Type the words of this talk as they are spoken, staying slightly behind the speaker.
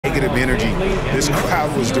negative energy this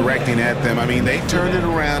crowd was directing at them. I mean, they turned it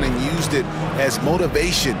around and used it as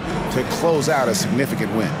motivation to close out a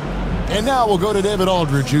significant win. And now we'll go to David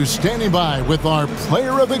Aldridge, who's standing by with our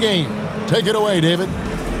player of the game. Take it away, David.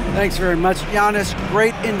 Thanks very much, Giannis.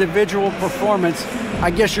 Great individual performance.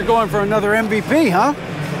 I guess you're going for another MVP, huh?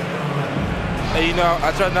 Hey, you know,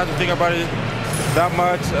 I try not to think about it that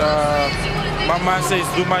much. My mind says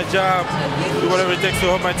do my job, do whatever it takes to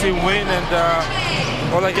help my team win,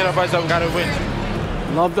 and all I care about is I've got to win.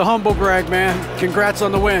 Love the humble brag, man. Congrats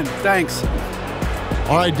on the win. Thanks.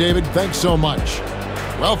 All right, David, thanks so much.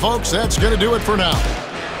 Well, folks, that's going to do it for now.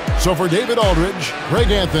 So for David Aldridge,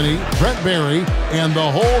 Greg Anthony, Brent Barry, and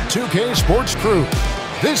the whole 2K Sports crew,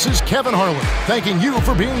 this is Kevin Harlan thanking you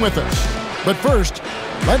for being with us. But first,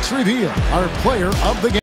 let's reveal our player of the game.